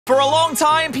For a long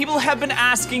time, people have been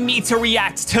asking me to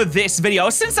react to this video.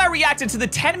 Since I reacted to the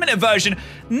 10-minute version,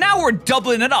 now we're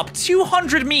doubling it up.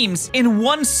 200 memes in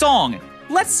one song.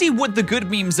 Let's see what the good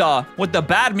memes are, what the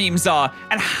bad memes are,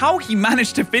 and how he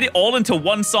managed to fit it all into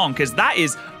one song, because that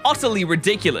is utterly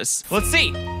ridiculous. Let's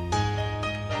see.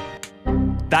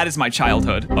 That is my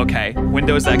childhood, okay.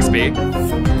 Windows XP.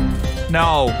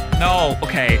 No,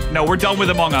 okay. No, we're done with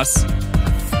Among Us.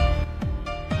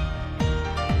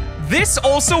 This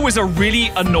also was a really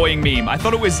annoying meme. I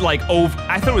thought it was like old.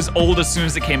 I thought it was old as soon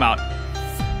as it came out.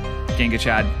 Genga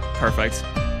Chad, perfect.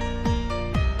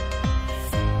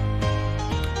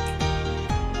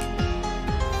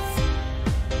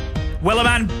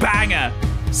 Willaman, banger.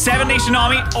 Seven Nation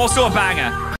Army, also a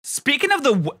banger. Speaking of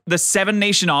the Seven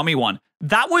Nation Army one,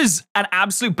 that was an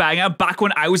absolute banger back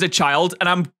when I was a child,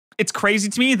 and it's crazy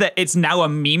to me that it's now a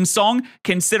meme song,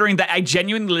 considering that I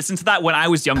genuinely listened to that when I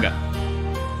was younger.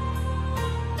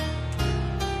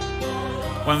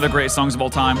 One of the greatest songs of all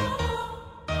time.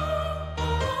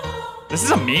 This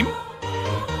is a meme?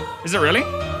 Is it really?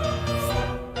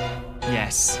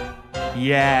 Yes.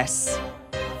 Yes.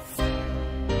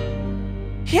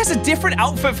 He has a different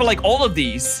outfit for like all of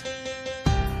these.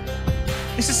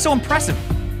 This is so impressive.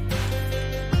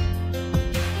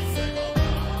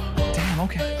 Damn,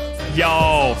 okay.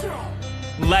 Yo,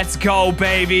 let's go,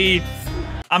 baby.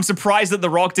 I'm surprised that The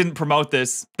Rock didn't promote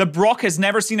this. The Rock has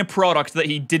never seen a product that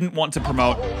he didn't want to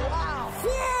promote.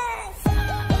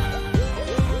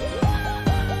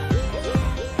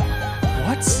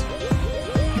 What?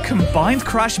 You combined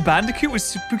Crash Bandicoot with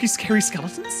Spooky Scary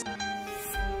Skeletons?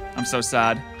 I'm so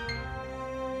sad.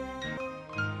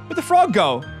 Where'd the frog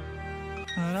go?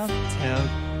 God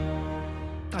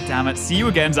damn it. See You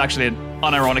Again's actually an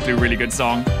unironically really good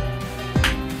song.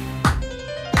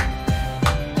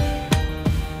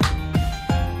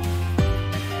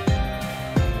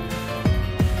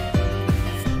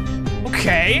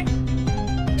 Okay.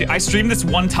 Dude, I streamed this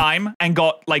one time and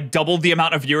got like double the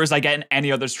amount of viewers I get in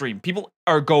any other stream. People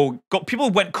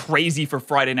went crazy for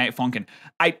Friday Night Funkin'.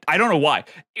 I don't know why.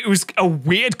 It was a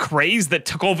weird craze that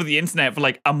took over the internet for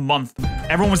like a month.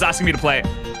 Everyone was asking me to play it.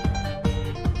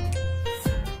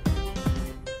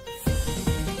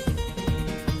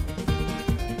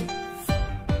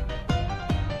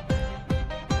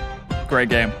 Great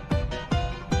game.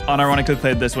 Unironically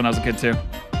played this when I was a kid too.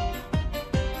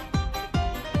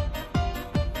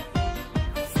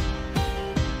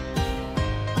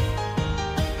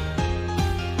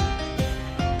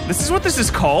 This is what this is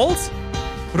called?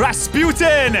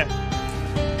 Rasputin!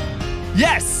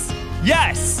 Yes!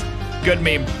 Yes! Good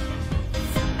meme.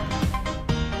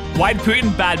 Wide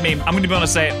Putin, bad meme. I'm gonna be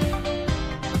honest, say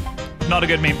it. Not a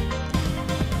good meme.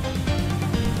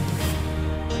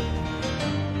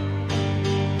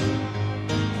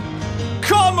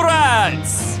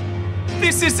 Comrades!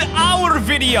 This is our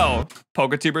video!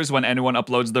 PokerTubers when anyone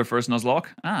uploads their first Nuzlocke.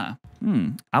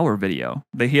 Our video.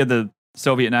 They hear the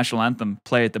Soviet national anthem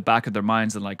play at the back of their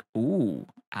minds and like, ooh,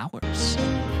 ours.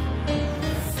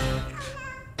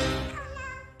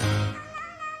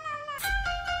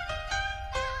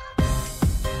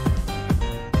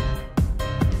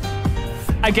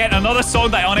 Again, another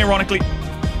song that I unironically...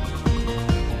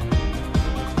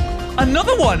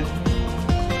 Another one!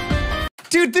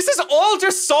 Dude, this is all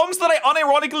just songs that I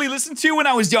unironically listened to when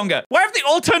I was younger. Why have they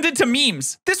all turned into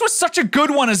memes? This was such a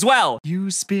good one as well.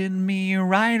 You spin me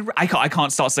right... I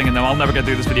can't start singing them. I'll never get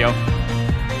through this video.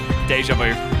 Deja vu.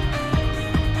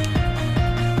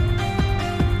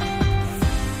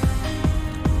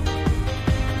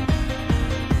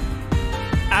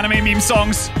 Anime meme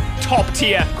songs. Top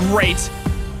tier. Great.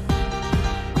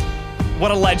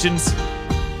 What a legend.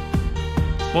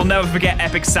 We'll never forget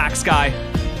Epic Sax Guy.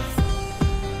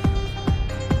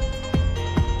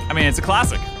 I mean, it's a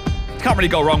classic. Can't really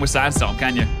go wrong with Sandstorm,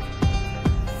 can you?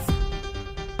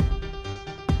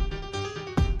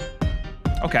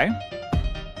 Okay.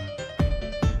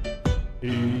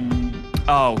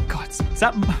 Oh, God. Is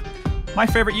that my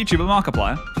favorite YouTuber,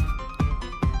 Markiplier?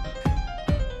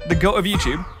 The GOAT of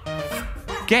YouTube?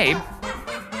 Gabe?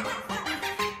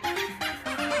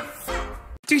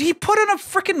 Dude, he put on a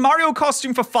freaking Mario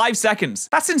costume for 5 seconds.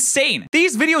 That's insane.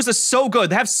 These videos are so good.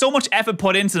 They have so much effort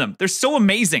put into them. They're so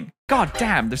amazing. God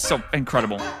damn, they're so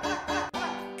incredible. I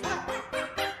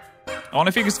wonder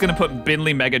if he's gonna put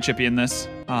Binley Mega Chippy in this.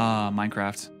 Ah,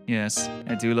 Minecraft. Yes,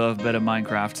 I do love a bit of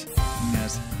Minecraft.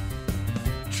 Yes.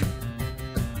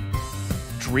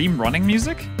 Dream running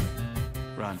music?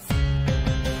 Run.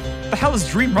 The hell is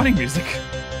dream running music?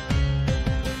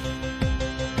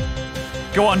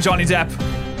 Go on, Johnny Depp.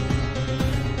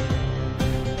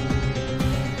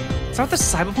 Is that what the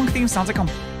Cyberpunk theme sounds like on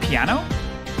piano?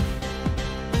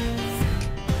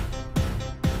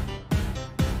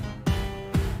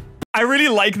 I really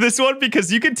like this one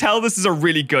because you can tell this is a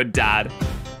really good dad.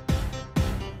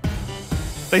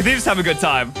 Like, they just have a good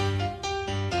time.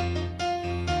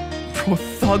 Bro,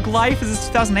 Thug Life? Is this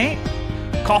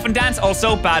 2008? Coffin Dance?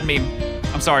 Also, bad meme.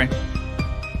 I'm sorry.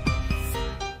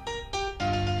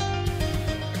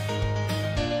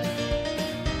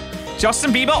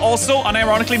 Justin Bieber also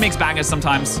unironically makes bangers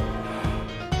sometimes.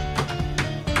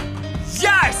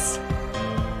 Yes!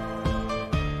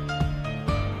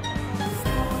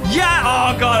 Yeah!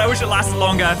 Oh god, I wish it lasted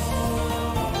longer.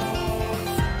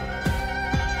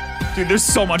 Dude, there's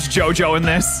so much JoJo in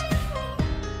this.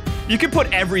 You could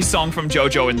put every song from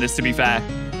JoJo in this, to be fair.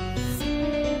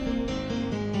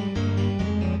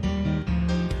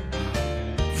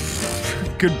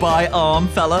 Goodbye,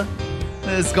 fella.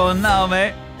 It's gone now,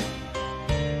 mate.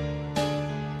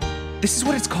 This is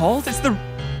what it's called? It's the...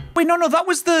 Wait, no, that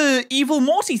was the Evil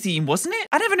Morty theme, wasn't it?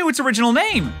 I never knew its original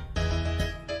name.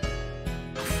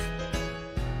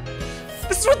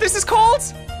 This is what this is called?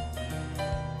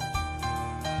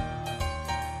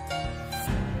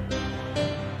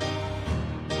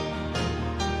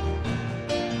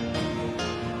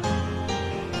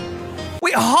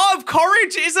 Wait, Heart of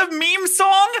Courage is a meme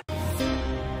song?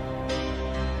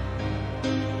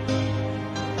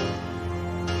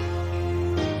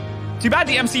 Too bad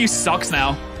the MCU sucks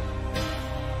now.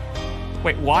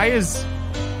 Wait, why is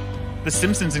The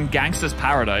Simpsons in Gangsta's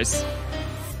Paradise?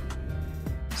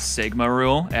 Sigma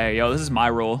rule? Hey, yo, this is my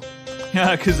rule.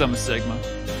 Yeah, because I'm a Sigma.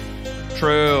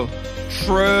 True.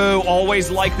 True. Always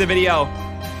like the video.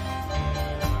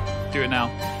 Do it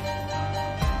now.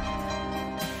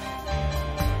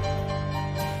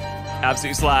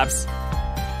 Absolute slaps.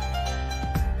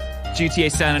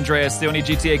 GTA San Andreas, the only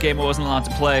GTA game I wasn't allowed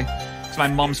to play. Because my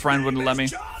mom's friend wouldn't let me.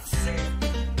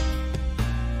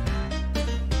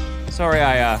 Sorry,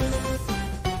 I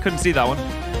couldn't see that one.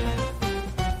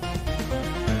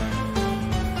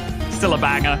 Still a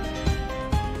banger.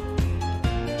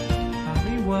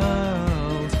 Happy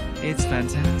world, it's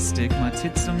fantastic. My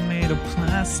tits are made of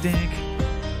plastic.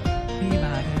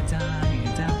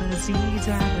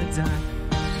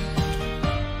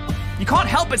 You can't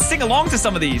help but sing along to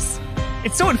some of these.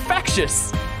 It's so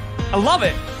infectious. I love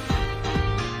it.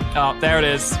 Oh, there it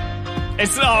is.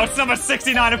 It's number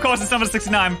 69. Of course, it's number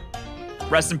 69.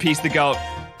 Rest in peace, the GOAT.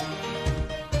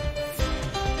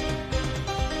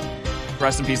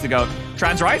 Rest in peace, the GOAT.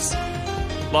 Trans rights?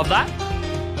 Love that.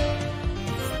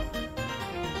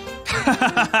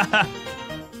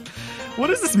 What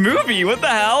is this movie? What the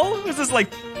hell? Is this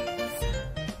like...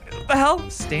 What the hell?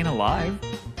 Staying Alive?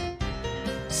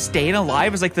 Staying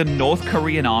Alive is like the North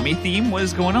Korean army theme? What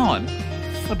is going on?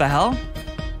 What the hell?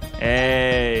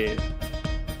 Hey.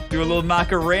 Do a little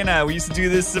Macarena. We used to do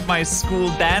this at my school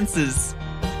dances.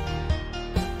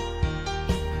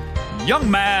 Young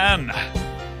man.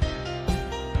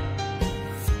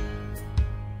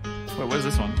 Wait, what is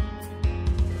this one?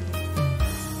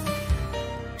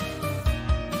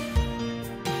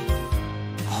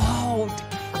 Oh.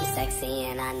 I'm sexy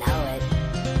and I know it.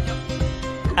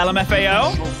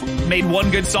 LMFAO made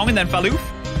one good song and then fell oof.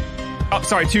 Oh,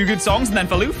 sorry, two good songs and then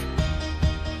fell oof.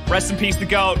 Rest in peace, the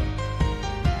GOAT.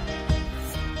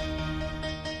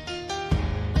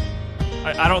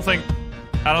 I don't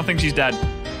think she's dead.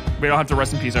 We don't have to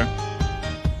rest in peace her.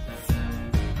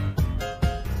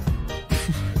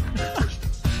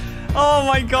 Oh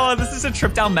my god, this is a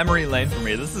trip down memory lane for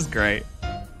me. This is great.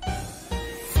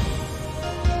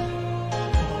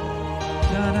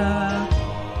 Ta-da.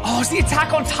 Oh, it's the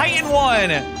Attack on Titan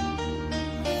one!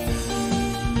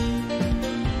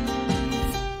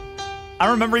 I'm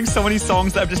remembering so many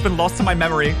songs that have just been lost to my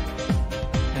memory.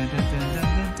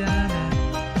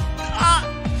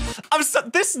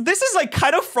 This is like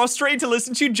kind of frustrating to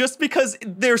listen to just because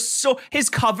his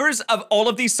covers of all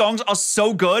of these songs are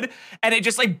so good and it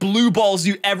just like blue balls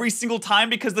you every single time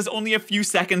because there's only a few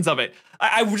seconds of it.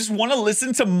 I just want to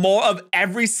listen to more of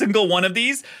every single one of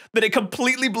these, but it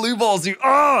completely blue balls you.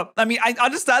 Oh, I mean, I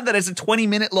understand that it's a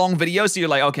 20-minute long video, so you're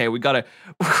like, okay, we gotta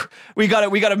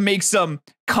make some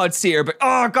cuts here, but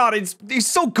oh god, he's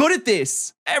so good at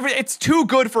this. It's too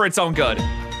good for its own good.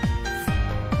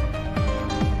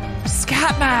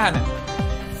 Scatman!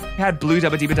 He had blue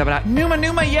dabba dibba dabba da. Numa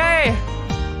Numa, yay!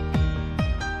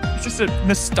 It's just a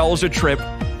nostalgia trip.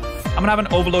 I'm gonna have an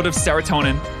overload of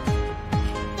serotonin.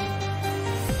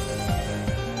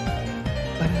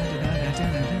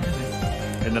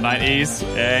 In the 90s,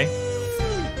 eh?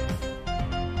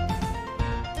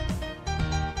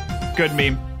 Good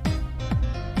meme.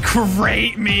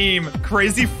 Great meme!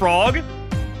 Crazy Frog?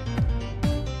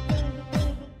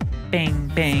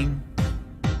 Bang, bang.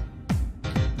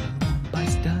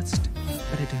 Bites dust.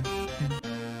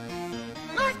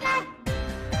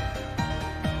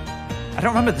 I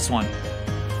don't remember this one.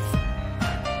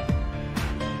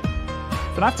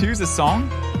 FNAF 2 is a song?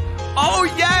 Oh,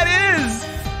 yeah, it is!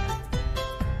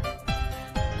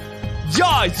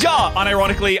 Yeah!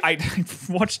 Unironically, I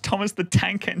watched Thomas the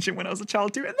Tank Engine when I was a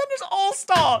child too, and then there's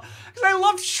All-Star, because I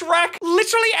loved Shrek.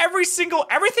 Literally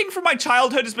everything from my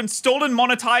childhood has been stolen,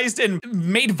 monetized, and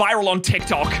made viral on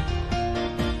TikTok.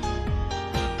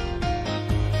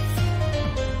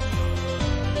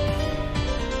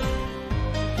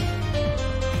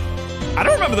 I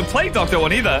don't remember the Plague Doctor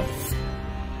one either.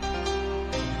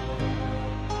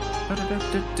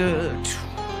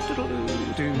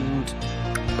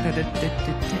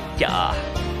 Yeah.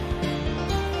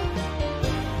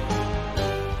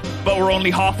 But we're only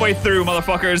halfway through,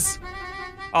 motherfuckers.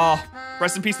 Oh,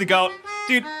 rest in peace the goat.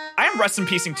 Dude, I am rest in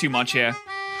peacing too much here.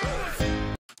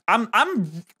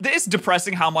 It's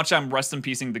depressing how much I'm rest in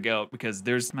peacing the goat, because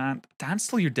there's, man, Dance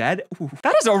Till You're Dead? Ooh,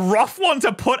 that is a rough one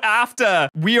to put after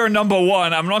We Are Number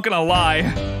One, I'm not gonna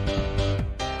lie.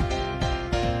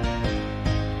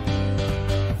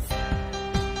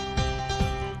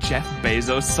 Jeff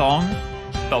Bezos song?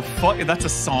 The fuck? That's a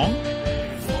song?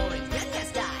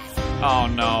 Oh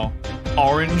no.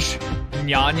 Orange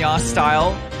Nyanya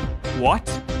style? What?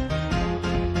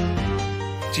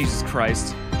 Jesus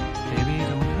Christ. Baby,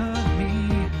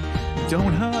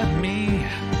 don't hurt me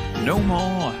no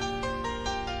more.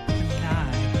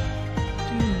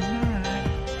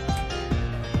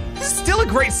 This is still a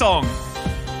great song.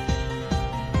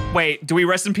 Wait, do we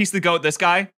rest in peace the goat, this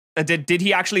guy? Did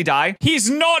he actually die? He's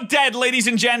not dead, ladies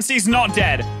and gents. He's not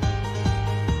dead.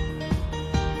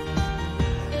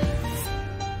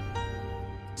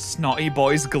 Snotty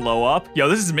boys glow up. Yo,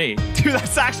 this is me. Dude,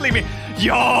 that's actually me.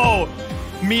 Yo!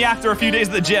 Me after a few days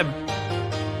at the gym.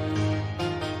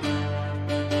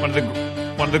 One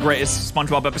of the greatest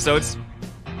SpongeBob episodes.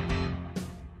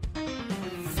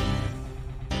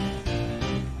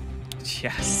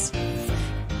 Yes.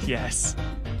 Yes.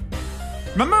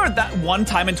 Remember that one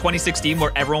time in 2016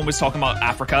 where everyone was talking about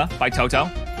Africa by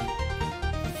Toto?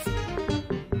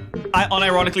 I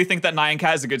unironically think that Nyan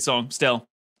Cat is a good song still.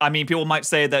 I mean, people might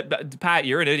say that, Pat,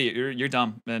 you're an idiot. You're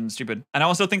dumb and stupid. And I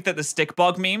also think that the stick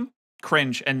bug meme,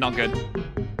 cringe and not good.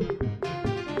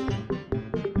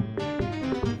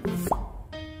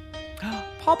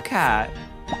 Popcat.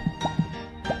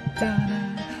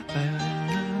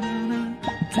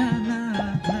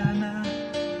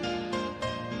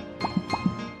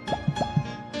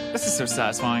 This is so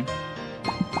satisfying.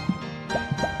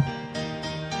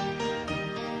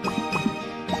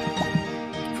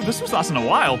 This was lasting a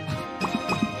while.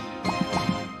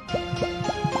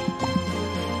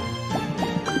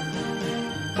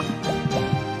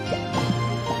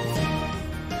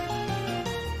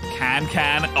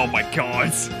 Can. Oh my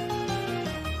god.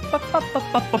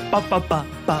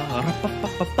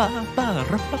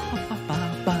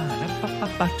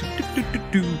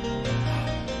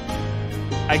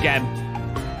 Again,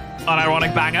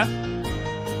 unironic banger.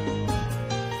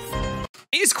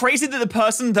 It's crazy that the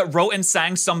person that wrote and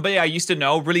sang Somebody I Used to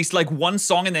Know released like one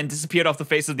song and then disappeared off the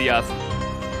face of the earth.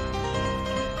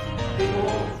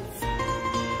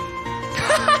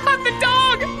 The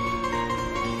dog!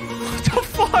 What the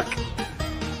fuck?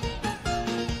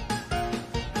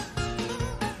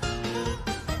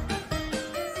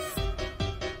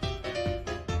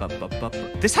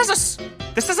 This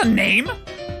has a name?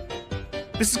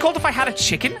 This is called If I Had a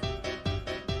Chicken?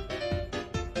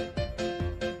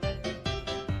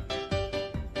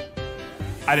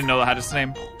 I didn't know that had its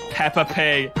name. Peppa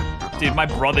Pig. Dude, my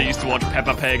brother used to watch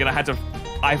Peppa Pig and I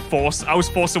was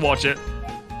forced to watch it.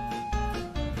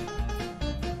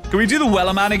 Can we do the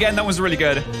Weller Man again? That was really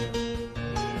good.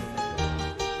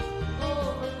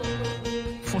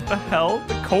 What the hell?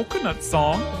 The coconut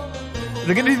song? Are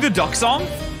they gonna do the duck song?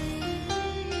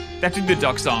 They have to do the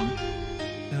duck song.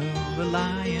 Oh, the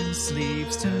lion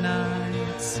sleeps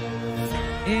tonight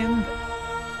in...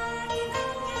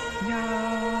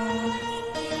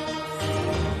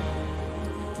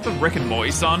 The Rick and Morty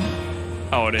song?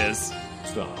 Oh, it is.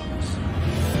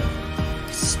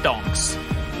 Stonks.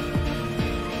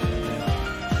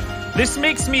 This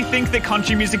makes me think that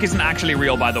country music isn't actually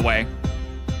real, by the way.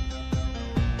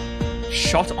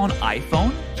 Shot on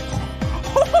iPhone?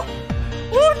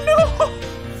 Oh no!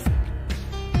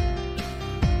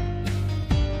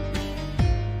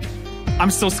 I'm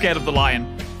still scared of the lion.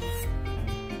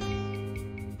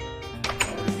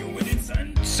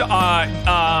 So,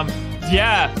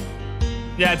 yeah.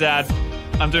 Yeah, Dad.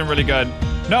 I'm doing really good.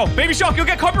 No, Baby Shark, you'll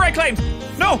get copyright claimed!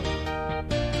 No!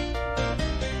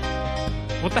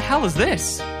 What the hell is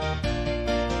this?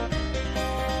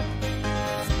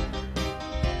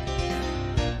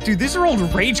 Dude, these are old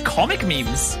Rage comic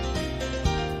memes.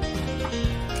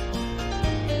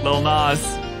 Lil Nas,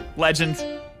 legend.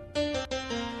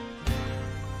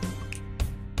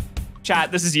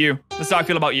 Chat, this is you. This is how I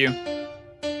feel about you.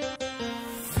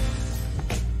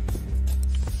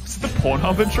 Is it the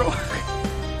Pornhub intro?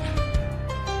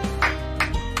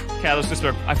 Okay, let's just...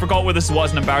 I forgot where this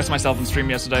was and embarrassed myself on stream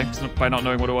yesterday by not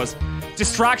knowing what it was.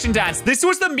 Distraction dance. This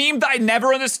was the meme that I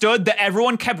never understood that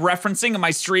everyone kept referencing in my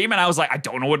stream, and I was like, I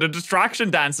don't know what a distraction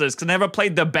dance is because I never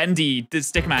played the bendy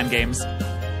Stickman games.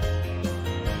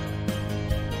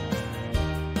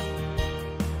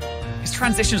 His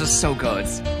transitions are so good.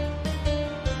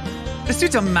 This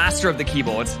dude's a master of the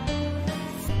keyboard.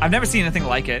 I've never seen anything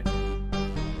like it.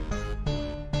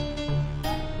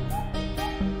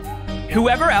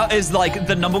 Whoever else is like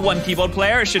the #1 keyboard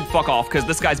player should fuck off because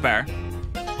this guy's better.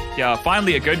 Yeah,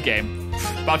 finally a good game.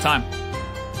 About time.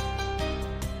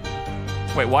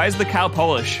 Wait, why is the cow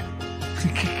Polish?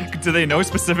 Do they know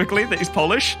specifically that he's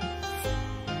Polish?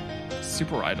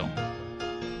 Super Idol.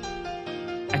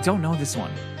 I don't know this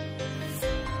one.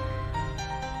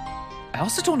 I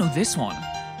also don't know this one.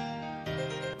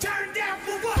 Turn down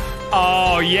for what?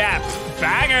 Oh, yeah.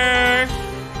 Banger.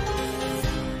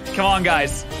 Come on,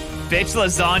 guys. Bitch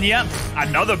Lasagna.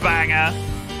 Another banger.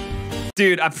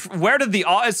 Dude, where did the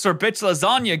artist for Bitch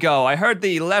Lasagna go? I heard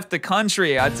they left the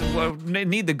country. I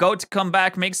need the goat to come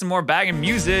back, make some more banging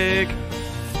music.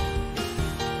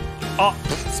 Oh,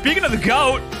 speaking of the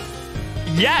goat,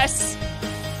 yes.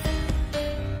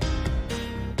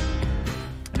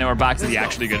 And now we're back to the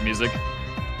actually good music.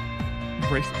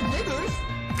 What?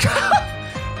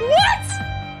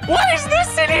 What is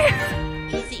this in here?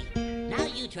 Easy. Now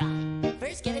you try.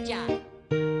 First, get a job.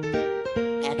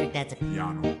 Patrick, that's a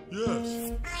piano.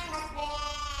 Yes.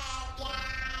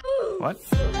 What?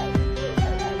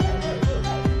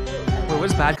 Wait,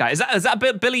 where's bad guy? Is that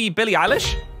Billie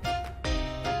Eilish?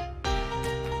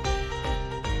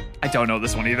 I don't know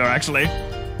this one either, actually.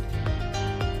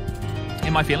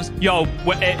 In my feelings. Yo,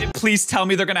 please tell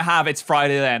me they're gonna have It's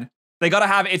Friday Then. They gotta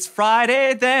have It's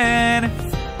Friday Then.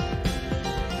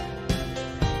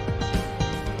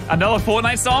 Another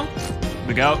Fortnite song? Here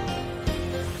we go.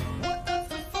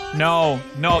 No,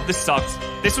 this sucked.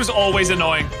 This was always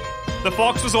annoying. The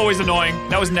fox was always annoying.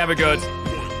 That was never good.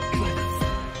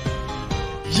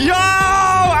 Yo!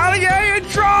 Alligator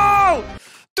intro!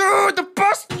 Dude, the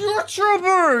best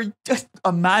YouTuber! Just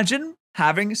imagine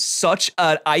having such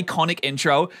an iconic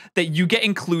intro that you get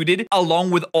included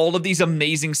along with all of these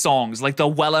amazing songs, like the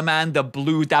Weller Man, the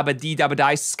Blue Dabba Dee Dabba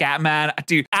Die, Scat Man.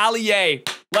 Dude, Ali,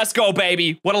 let's go,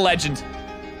 baby. What a legend.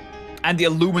 And the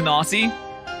Illuminati.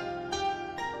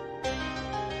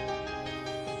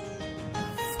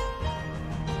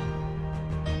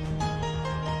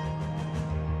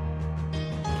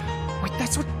 Wait,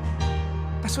 that's what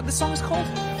this song is called?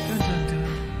 Dun, dun, dun.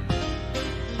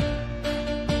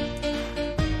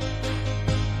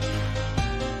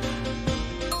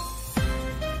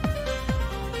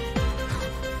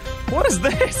 What is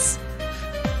this?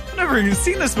 I've never even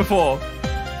seen this before.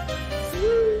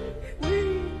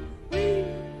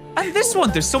 And this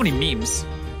one, there's so many memes.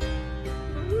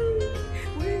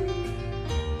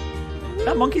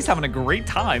 That monkey's having a great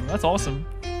time. That's awesome.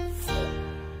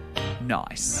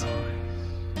 Nice.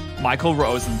 Michael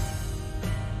Rosen.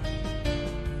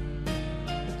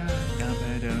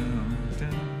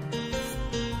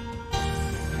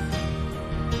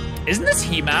 Isn't this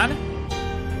He-Man?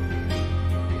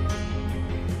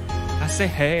 I say,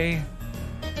 hey,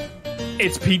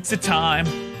 it's pizza time.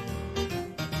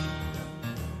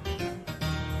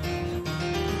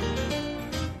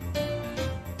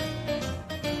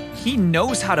 He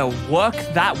knows how to work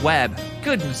that web.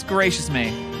 Goodness gracious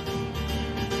me.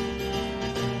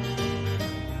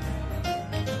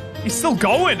 He's still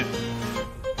going.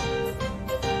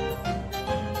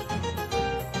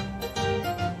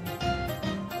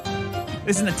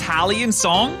 This is an Italian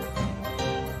song?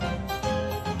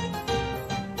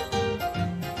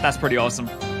 That's pretty awesome.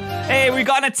 Hey, we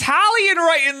got an Italian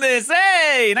right in this.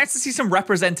 Hey, nice to see some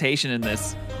representation in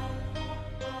this.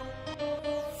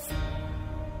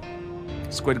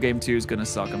 Squid Game 2 is gonna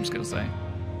suck, I'm just gonna say.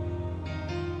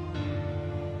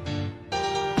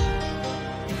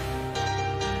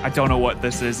 I don't know what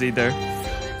this is either.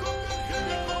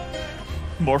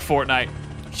 More Fortnite.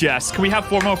 Yes, can we have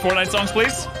 4 more Fortnite songs,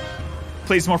 please?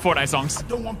 Please, more Fortnite songs. I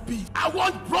don't want peace. I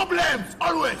want problems,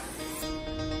 always.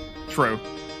 True.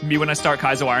 Me when I start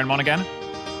Kaizo Ironmon again.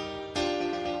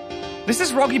 This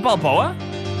is Rocky Balboa?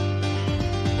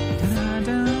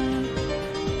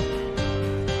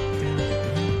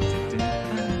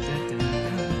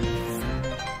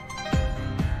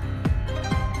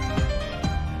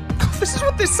 This is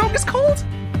what this song is called?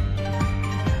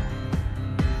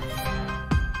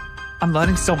 I'm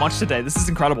learning so much today. This is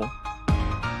incredible.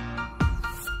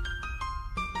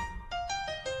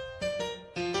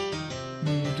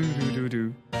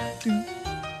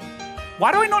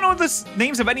 Why do I not know the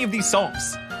names of any of these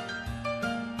songs?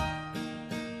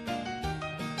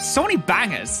 So many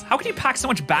bangers. How can you pack so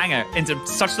much banger into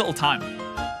such little time?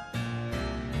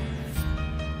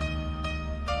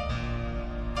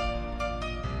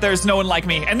 There's no one like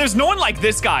me, and there's no one like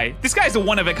this guy. This guy's a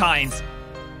one of a kind.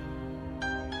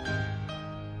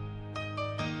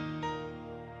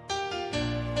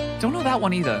 Don't know that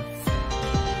one either.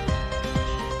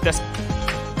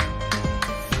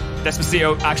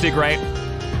 Despacito, actually great.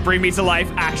 Bring Me to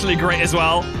Life, actually great as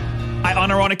well. I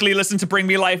unironically listened to Bring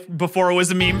Me Life before it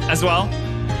was a meme as well.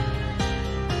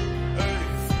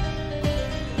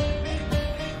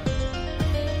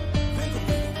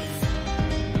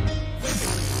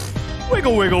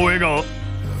 Wiggle, wiggle, wiggle.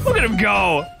 Look at him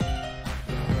go.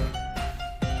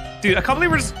 Dude, I can't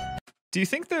believe we're just... Do you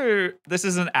think this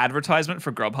is an advertisement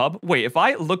for Grubhub? Wait, if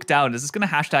I look down, is this gonna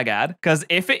hashtag ad? Because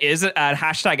if it is a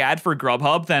hashtag ad for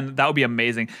Grubhub, then that would be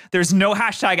amazing. There's no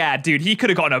hashtag ad, dude. He could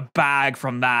have gotten a bag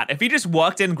from that. If he just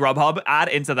worked in Grubhub ad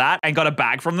into that and got a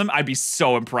bag from them, I'd be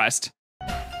so impressed.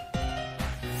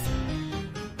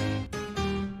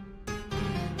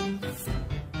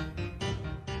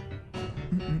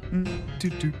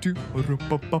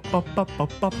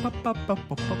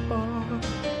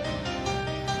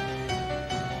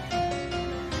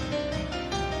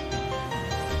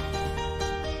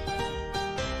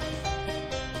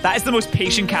 That is the most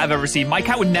patient cat I've ever seen. My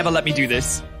cat would never let me do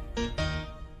this.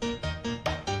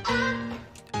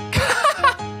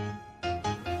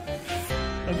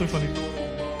 That's so funny.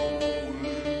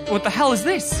 What the hell is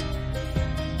this?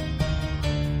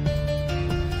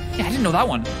 Yeah, I didn't know that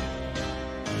one.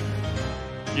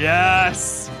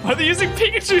 Yes! Why are they using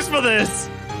Pikachus for this?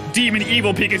 Demon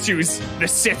evil Pikachus. The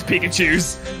Sith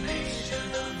Pikachus.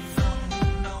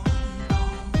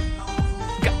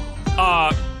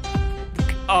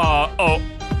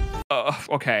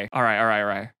 Okay. All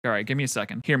right. Give me a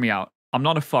second. Hear me out. I'm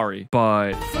not a furry,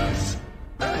 but...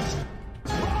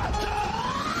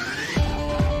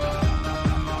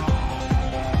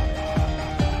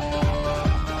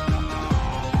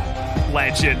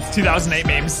 Legends. 2008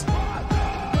 memes.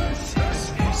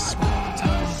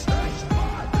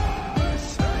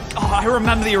 Oh, I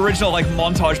remember the original, like,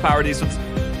 montage parodies.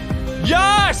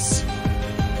 Yes!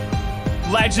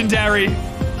 Legendary.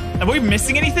 Are we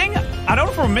missing anything? I don't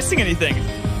know if we're missing anything.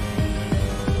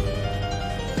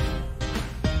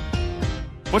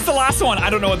 What's the last one?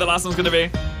 I don't know what the last one's gonna be.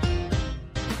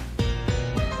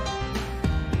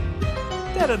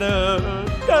 Da-da-da,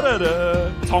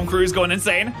 da-da-da. Tom Cruise going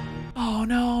insane. Oh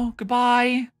no,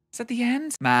 goodbye. Is that the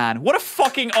end? Man, what a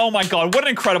fucking, oh my God, what an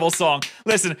incredible song.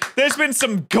 Listen, there's been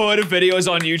some good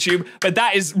videos on YouTube, but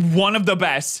that is one of the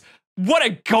best. What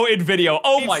a goated video.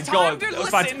 Oh my God.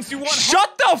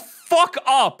 Shut the fuck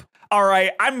up. All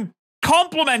right, I'm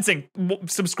complimenting.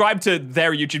 Subscribe to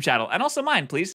their YouTube channel and also mine, please.